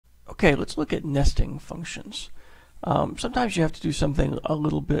Okay, let's look at nesting functions. Sometimes you have to do something a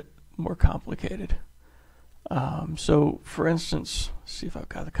little bit more complicated. So for instance, let's see if I've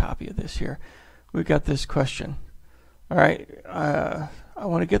got a copy of this here. We've got this question. All right, I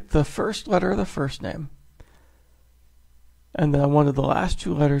want to get the first letter of the first name, and then I wanted the last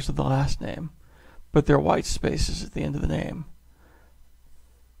two letters of the last name, but there are white spaces at the end of the name.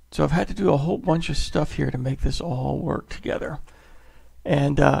 So I've had to do a whole bunch of stuff here to make this all work together.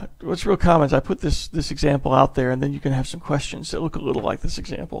 And what's real common is I put this example out there, and then you can have some questions that look a little like this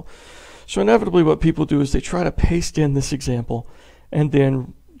example. So inevitably what people do is they try to paste in this example and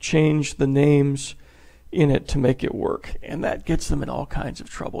then change the names in it to make it work, and that gets them in all kinds of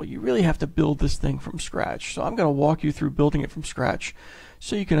trouble. You really have to build this thing from scratch. So I'm going to walk you through building it from scratch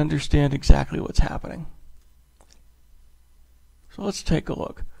so you can understand exactly what's happening. So let's take a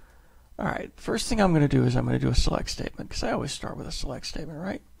look. All right, first thing I'm going to do is I'm going to do a select statement, because I always start with a select statement,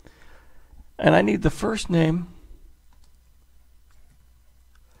 right? And I need the first name.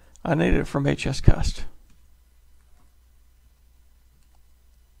 I need it from HSCust.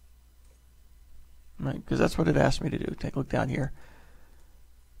 Right, because that's what it asked me to do. Take a look down here.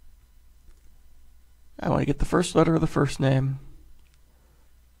 I want to get the first letter of the first name.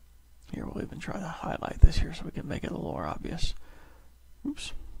 Here, we'll even try to highlight this here so we can make it a little more obvious.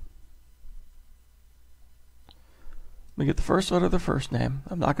 Oops. We get the first letter of the first name.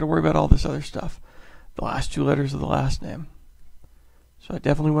 I'm not going to worry about all this other stuff. The last two letters of the last name. So I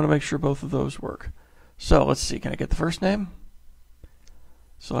definitely want to make sure both of those work. So let's see. Can I get the first name?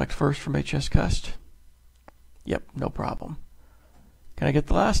 Select first from HSCust. Yep, no problem. Can I get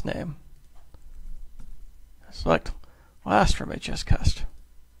the last name? Select last from HSCust.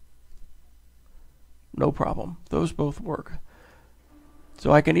 No problem. Those both work.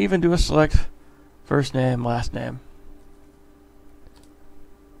 So I can even do a select first name, last name.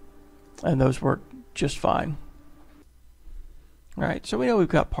 And those work just fine. All right, so we know we've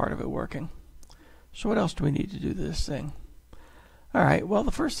got part of it working. So what else do we need to do to this thing? All right, well,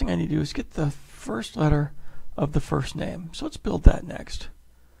 the first thing I need to do is get the first letter of the first name. So let's build that next.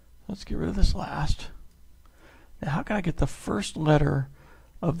 Let's get rid of this last. Now, how can I get the first letter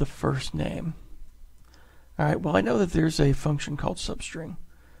of the first name? All right, well, I know that there's a function called substring.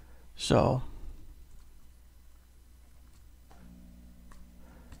 So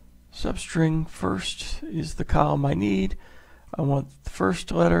substring first is the column I need. I want the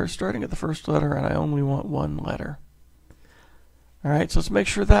first letter, starting at the first letter, and I only want one letter. All right, so let's make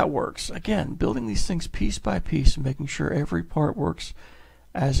sure that works. Again, building these things piece by piece and making sure every part works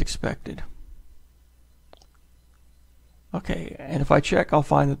as expected. Okay, and if I check, I'll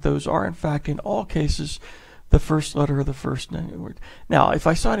find that those are, in fact, in all cases, the first letter of the first name. Now, if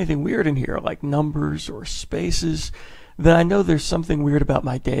I saw anything weird in here, like numbers or spaces, then I know there's something weird about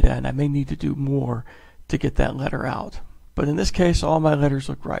my data, and I may need to do more to get that letter out. But in this case, all my letters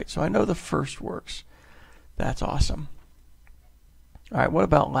look right, so I know the first works. That's awesome. All right, what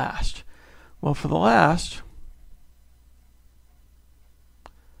about last? Well, for the last,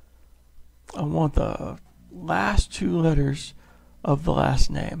 I want the last two letters of the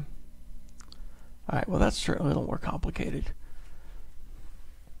last name. All right, well, that's certainly a little more complicated.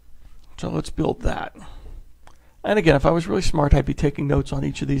 So let's build that. And again, if I was really smart, I'd be taking notes on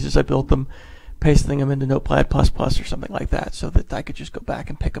each of these as I built them, pasting them into Notepad++ or something like that so that I could just go back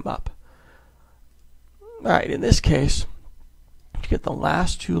and pick them up. All right, in this case, to get the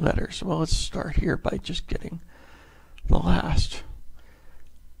last two letters, well, let's start here by just getting the last.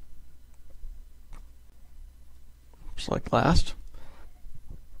 Select last.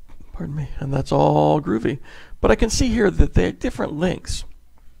 Pardon me, and that's all groovy. But I can see here that they have different lengths.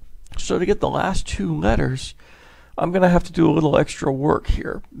 So to get the last two letters, I'm going to have to do a little extra work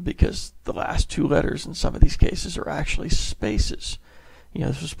here because the last two letters in some of these cases are actually spaces. You know,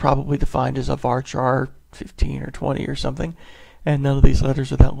 this was probably defined as a varchar 15 or 20 or something, and none of these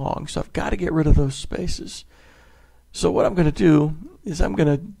letters are that long. So I've got to get rid of those spaces. So what I'm going to do is I'm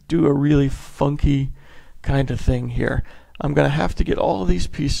going to do a really funky kind of thing here. I'm going to have to get all of these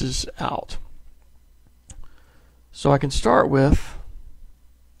pieces out. So I can start with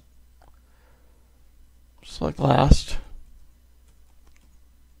select last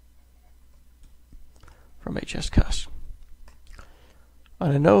from HSCust.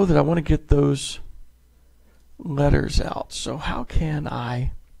 And I know that I want to get those letters out. So how can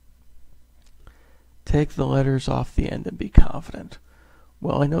I take the letters off the end and be confident?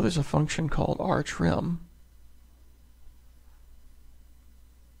 Well, I know there's a function called rtrim.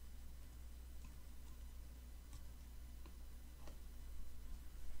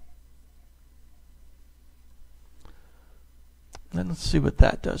 And Let's see what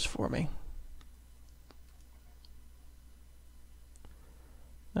that does for me.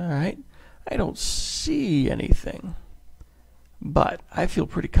 Alright, I don't see anything, but I feel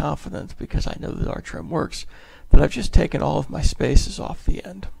pretty confident because I know that our trim works, that I've just taken all of my spaces off the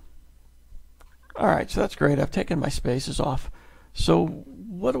end. Alright, so that's great. I've taken my spaces off. So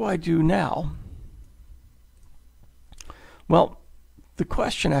what do I do now? Well, the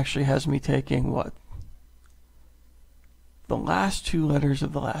question actually has me taking what? The last two letters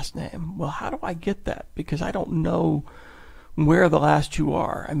of the last name. Well, how do I get that? Because I don't know where the last two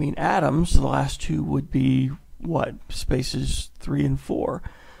are. I mean, Adams, the last two would be what? Spaces 3 and 4.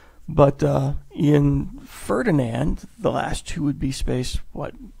 But in Ferdinand, the last two would be space,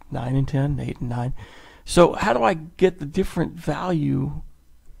 what? 9 and 10, 8 and 9. So how do I get the different value?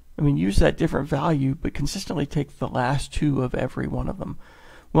 I mean, use that different value, but consistently take the last two of every one of them.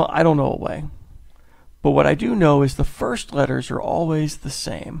 Well, I don't know a way. But what I do know is the first letters are always the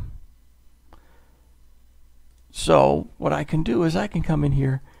same. So what I can do is I can come in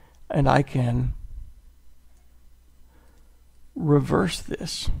here and I can reverse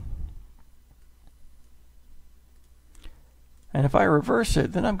this. And if I reverse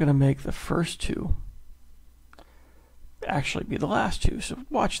it, then I'm going to make the first two actually be the last two. So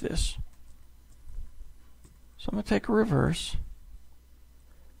watch this. So I'm going to take a reverse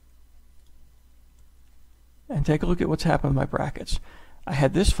and take a look at what's happened in my brackets. I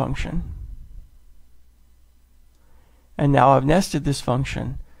had this function, and now I've nested this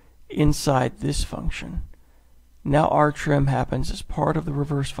function inside this function. Now our trim happens as part of the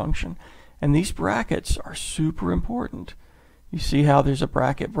reverse function, and these brackets are super important. You see how there's a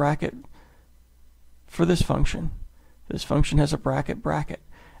bracket for this function. This function has a bracket,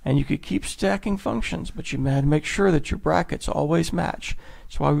 and you could keep stacking functions, but you had to make sure that your brackets always match.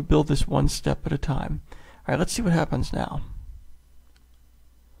 That's why we build this one step at a time. All right, let's see what happens now.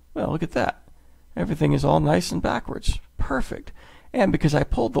 Well, look at that. Everything is all nice and backwards. Perfect. And because I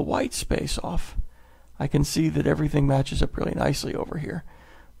pulled the white space off, I can see that everything matches up really nicely over here.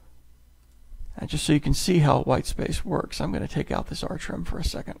 And just so you can see how white space works, I'm going to take out this R trim for a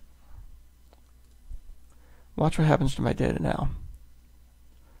second. Watch what happens to my data now.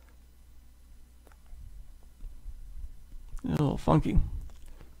 It's a little funky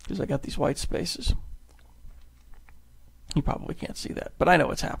because I got these white spaces. You probably can't see that, but I know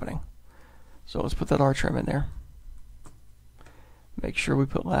what's happening. So let's put that R trim in there. Make sure we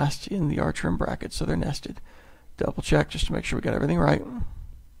put last in the R trim brackets so they're nested. Double check just to make sure we got everything right.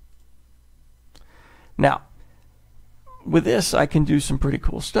 Now, with this I can do some pretty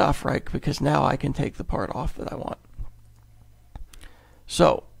cool stuff, right? Because now I can take the part off that I want.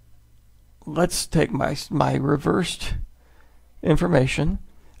 So let's take my reversed information.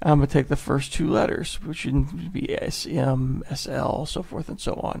 I'm going to take the first two letters, which would be SM, SL, so forth and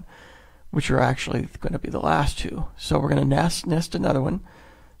so on, which are actually going to be the last two. So we're going to nest another one.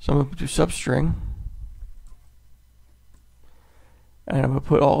 So I'm going to do substring, and I'm going to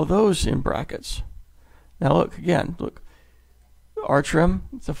put all of those in brackets. Now look, again, look, R trim,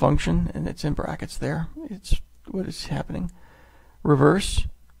 it's a function, and it's in brackets there. It's what is happening. Reverse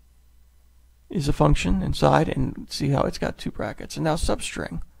is a function inside, and see how it's got two brackets. And now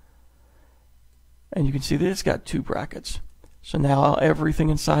substring. And you can see that it's got two brackets. So now everything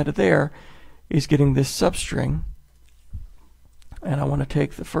inside of there is getting this substring. And I want to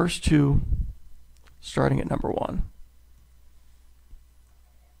take the first two, starting at number 1.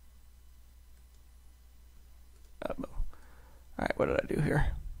 Alright, what did I do here?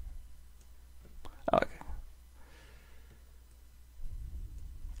 Okay.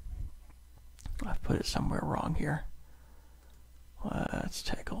 I've put it somewhere wrong here. Let's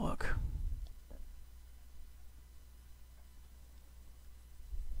take a look.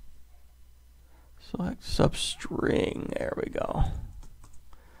 Select substring. There we go.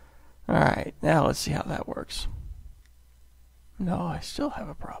 Alright, now let's see how that works. No, I still have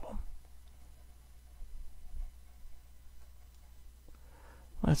a problem.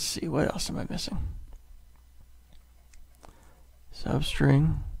 Let's see, what else am I missing?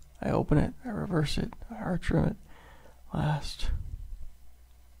 Substring. I open it, I reverse it, I R trim it. Last.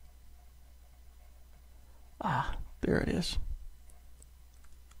 There it is.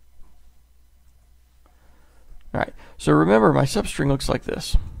 Alright, so remember my substring looks like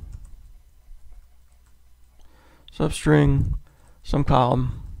this. Substring, some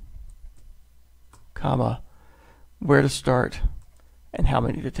column, comma, where to start, and how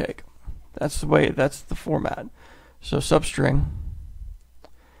many to take. That's the format. So substring,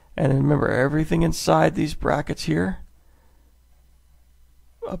 and remember everything inside these brackets here,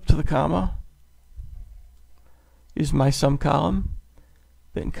 up to the comma, is my sum column,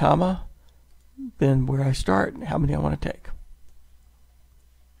 then comma, then where I start and how many I want to take.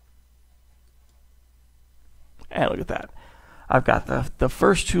 And look at that. I've got the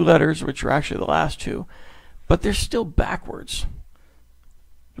first two letters, which are actually the last two, but they're still backwards.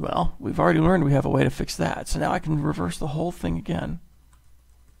 Well, we've already learned we have a way to fix that. So now I can reverse the whole thing again.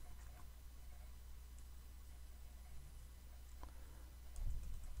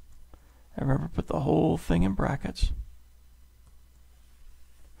 And remember, put the whole thing in brackets.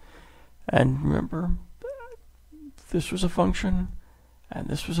 And remember, this was a function, and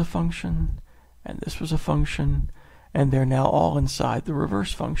this was a function, and this was a function, and they're now all inside the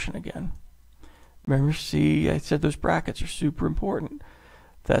reverse function again. Remember, see, I said those brackets are super important.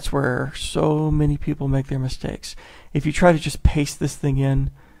 That's where so many people make their mistakes. If you try to just paste this thing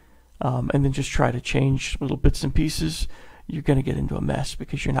in and then just try to change little bits and pieces, you're going to get into a mess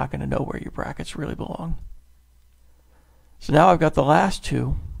because you're not going to know where your brackets really belong. So now I've got the last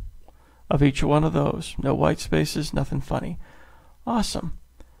two of each one of those. No white spaces, nothing funny. Awesome.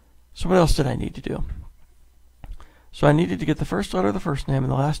 So what else did I need to do? So I needed to get the first letter of the first name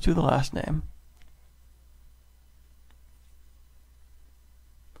and the last two of the last name.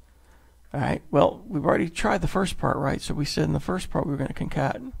 Alright, well, we've already tried the first part, right? So we said in the first part we were going to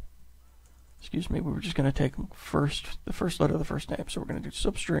concat. Excuse me, we were just going to take the first letter of the first name. So we're going to do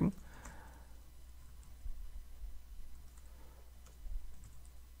substring.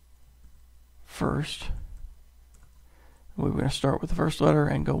 First. We were going to start with the first letter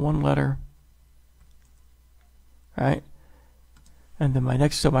and go one letter. Alright. And then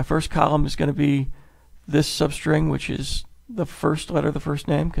my first column is going to be this substring, which is the first letter of the first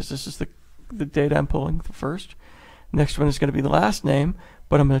name, because this is the data I'm pulling, the first. Next one is going to be the last name,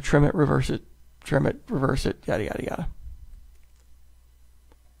 but I'm going to trim it, reverse it, yada, yada, yada.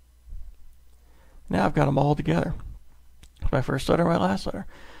 Now I've got them all together. My first letter, my last letter.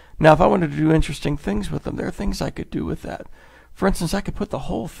 Now if I wanted to do interesting things with them, there are things I could do with that. For instance, I could put the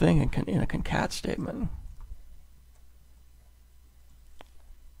whole thing in a concat statement.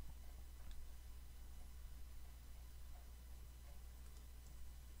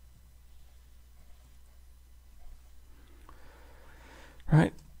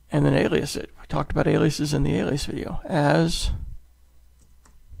 Right, and then alias it. We talked about aliases in the alias video as,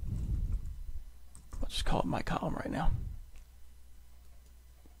 let's just call it my column right now.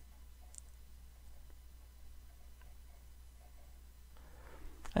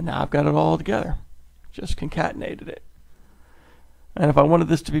 And now I've got it all together. Just concatenated it. And if I wanted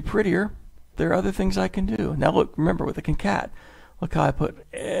this to be prettier, there are other things I can do. Now look, remember with the concat, look how I put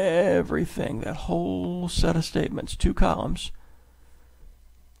everything, that whole set of statements, 2 columns,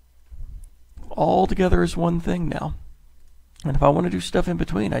 all together as one thing now. And if I want to do stuff in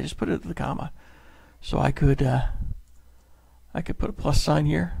between, I just put it at the comma. So I could put a plus sign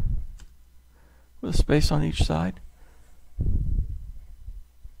here with a space on each side.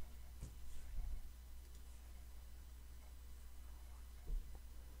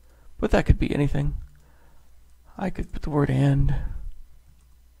 But that could be anything. I could put the word and.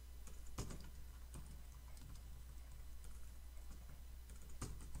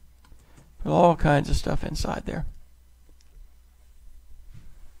 Put all kinds of stuff inside there.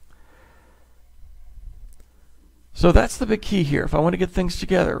 So that's the big key here. If I want to get things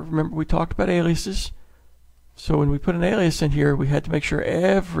together, remember we talked about aliases. So when we put an alias in here, we had to make sure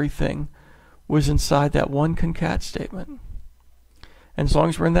everything was inside that one concat statement. And as long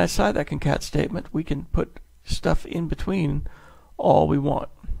as we're inside that concat statement, we can put stuff in between all we want.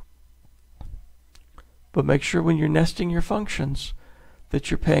 But make sure when you're nesting your functions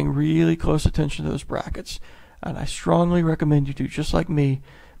that you're paying really close attention to those brackets. And I strongly recommend you do, just like me,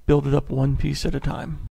 build it up one piece at a time.